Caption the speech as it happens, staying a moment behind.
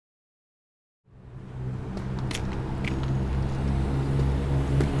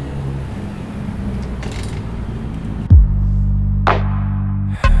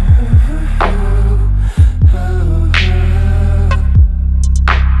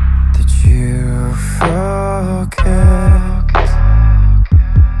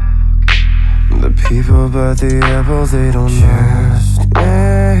but the apple they don't know. Just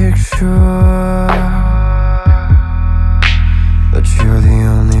make sure that you're the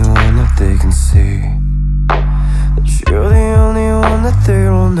only one that they can see, that you're the only one that they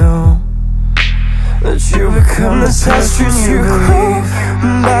will know, that you become the testress you crave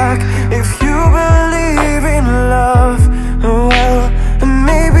back. If you believe in love, well,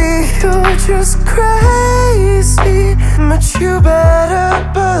 maybe you're just crazy, but you better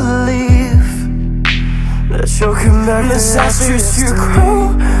believe that you'll come back the testress you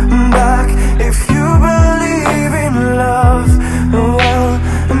grow back. If you believe in love, well,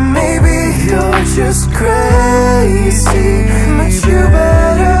 maybe you're just crazy, but you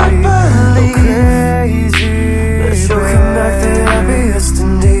better believe that you'll come back the happiest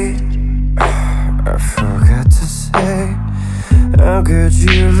indeed. I forgot to say how good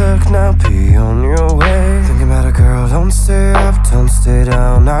you look, now be on your way. Thinking about a girl, don't stay up, don't stay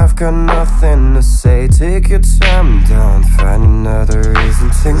down. I've got nothing to say, take your time down, find another reason.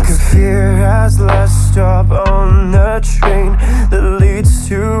 Think of fear as last stop on the train that leads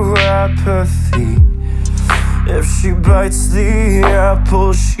to apathy. If she bites the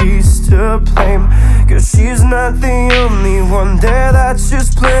apple, she's to blame, 'cause she's not the only one there that's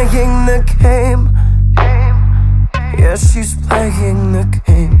just playing the game. Yeah, she's playing the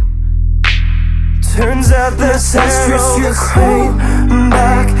game. Turns out the testress you crave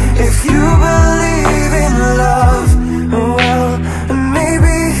back. If you believe in love, well,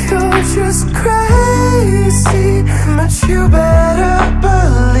 maybe you're just crazy, but you better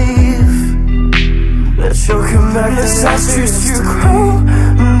believe that you'll come back the testress you grow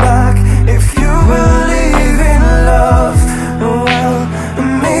back. If you believe in love, well,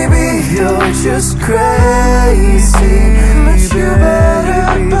 maybe you're just crazy, but you better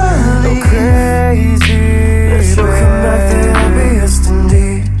believe that you'll come back the happiest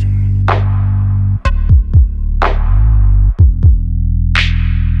indeed.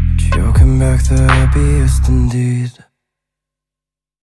 That you'll come back the happiest indeed.